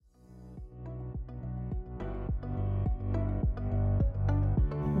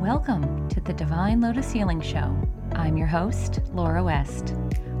Welcome to the Divine Lotus Healing Show. I'm your host, Laura West.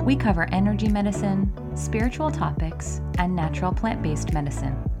 We cover energy medicine, spiritual topics, and natural plant-based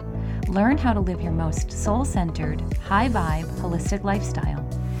medicine. Learn how to live your most soul-centered, high-vibe, holistic lifestyle.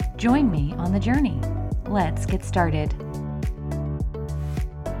 Join me on the journey. Let's get started.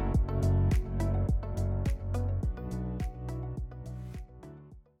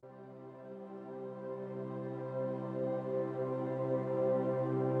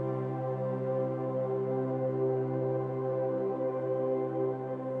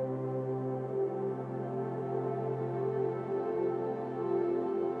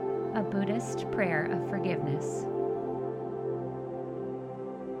 A Buddhist prayer of forgiveness.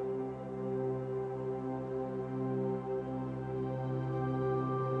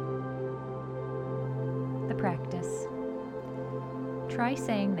 The practice. Try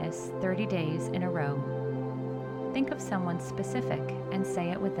saying this 30 days in a row. Think of someone specific and say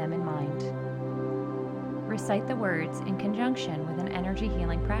it with them in mind. Recite the words in conjunction with an energy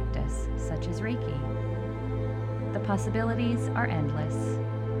healing practice, such as Reiki. The possibilities are endless.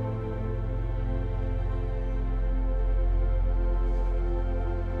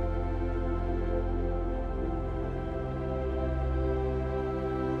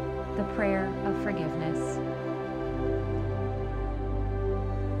 The prayer of forgiveness.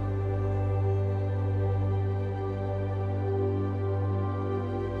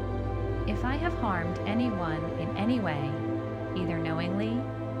 If I have harmed anyone in any way, either knowingly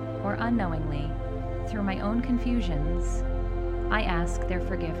or unknowingly, through my own confusions, I ask their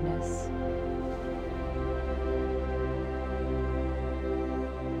forgiveness.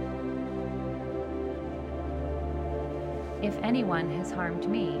 If anyone has harmed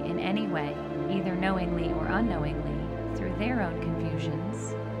me in any way, either knowingly or unknowingly, through their own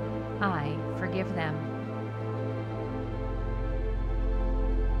confusions, I forgive them.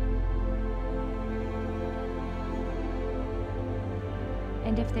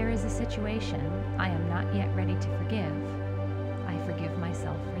 And if there is a situation I am not yet ready to forgive, I forgive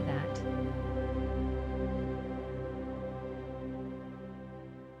myself for that.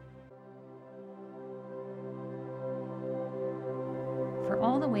 For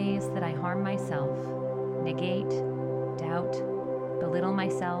all the ways that I harm myself, negate, doubt, belittle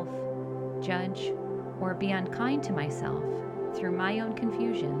myself, judge, or be unkind to myself through my own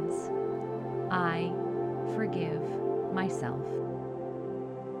confusions, I forgive myself.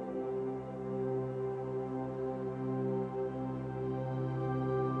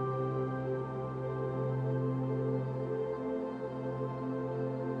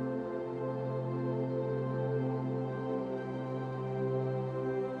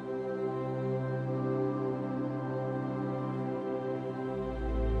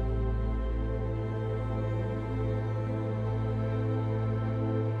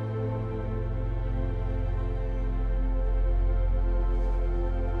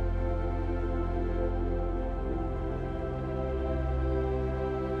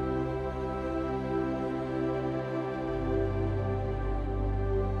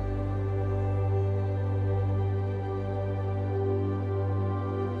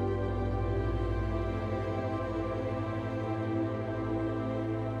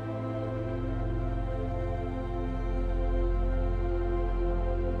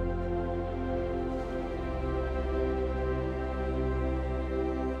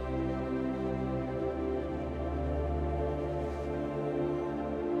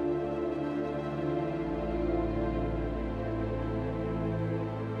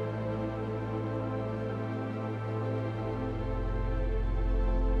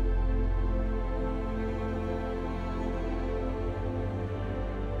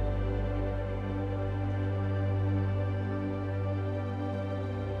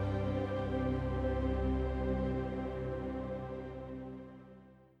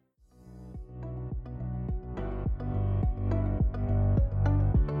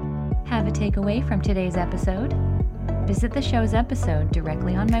 Have a takeaway from today's episode? Visit the show's episode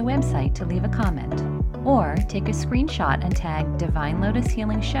directly on my website to leave a comment, or take a screenshot and tag Divine Lotus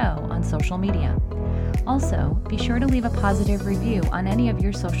Healing Show on social media. Also, be sure to leave a positive review on any of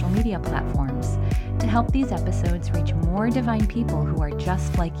your social media platforms to help these episodes reach more divine people who are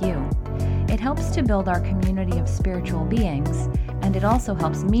just like you. It helps to build our community of spiritual beings, and it also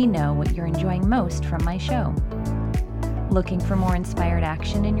helps me know what you're enjoying most from my show. Looking for more inspired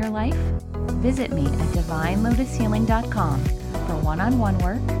action in your life? Visit me at divinelotushealing.com for one-on-one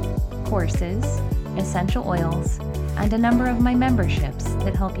work, courses, essential oils, and a number of my memberships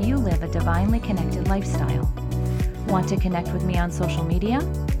that help you live a divinely connected lifestyle. Want to connect with me on social media?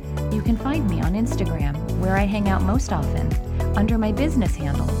 You can find me on Instagram, where I hang out most often, Under my business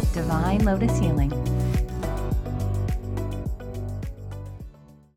handle, Divine Lotus Healing,